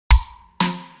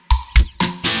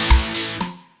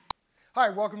Hi,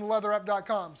 welcome to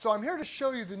LeatherUp.com. So I'm here to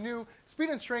show you the new Speed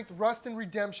and Strength Rust and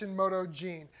Redemption Moto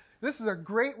jean. This is a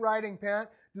great riding pant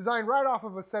designed right off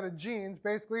of a set of jeans.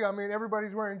 Basically, I mean,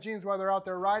 everybody's wearing jeans while they're out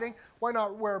there riding. Why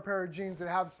not wear a pair of jeans that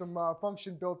have some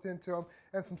function built into them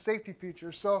and some safety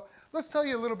features? So let's tell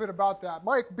you a little bit about that.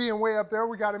 Mike being way up there,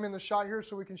 we got him in the shot here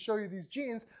so we can show you these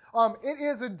jeans. It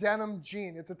is a denim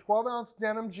jean. It's a 12-ounce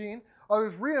denim jean.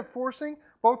 There's reinforcing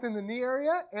both in the knee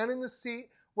area and in the seat.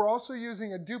 We're also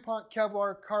using a DuPont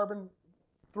Kevlar carbon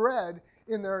thread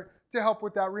in there to help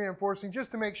with that reinforcing, just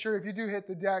to make sure if you do hit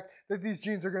the deck that these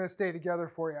jeans are going to stay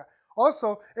together for you.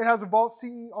 Also, it has a Vault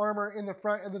CE armor in the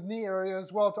front of the knee area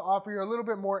as well to offer you a little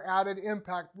bit more added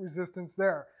impact resistance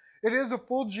there. It is a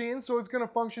full jean, so it's going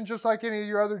to function just like any of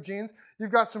your other jeans.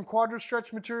 You've got some quadra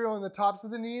stretch material in the tops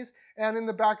of the knees and in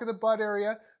the back of the butt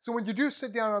area. So when you do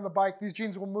sit down on the bike, these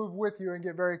jeans will move with you and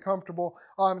get very comfortable.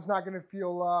 It's not going to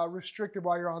feel restricted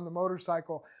while you're on the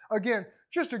motorcycle. Again,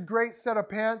 just a great set of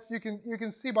pants. You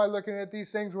can see by looking at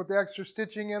these things with the extra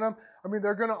stitching in them. I mean,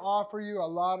 they're going to offer you a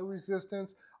lot of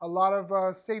resistance, a lot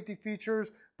of safety features,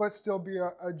 but still be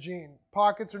a jean.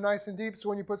 Pockets are nice and deep, so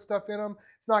when you put stuff in them,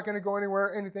 it's not going to go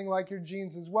anywhere, anything like your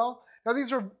jeans as well. Now,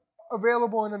 these are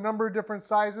available in a number of different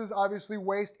sizes, obviously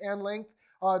waist and length.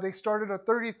 They start at a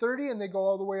 30-30 and they go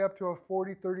all the way up to a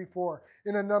 40-34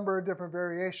 in a number of different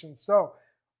variations. So,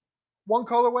 one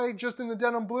colorway just in the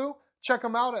denim blue. Check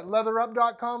them out at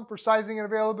LeatherUp.com for sizing and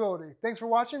availability. Thanks for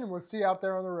watching, and we'll see you out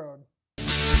there on the road.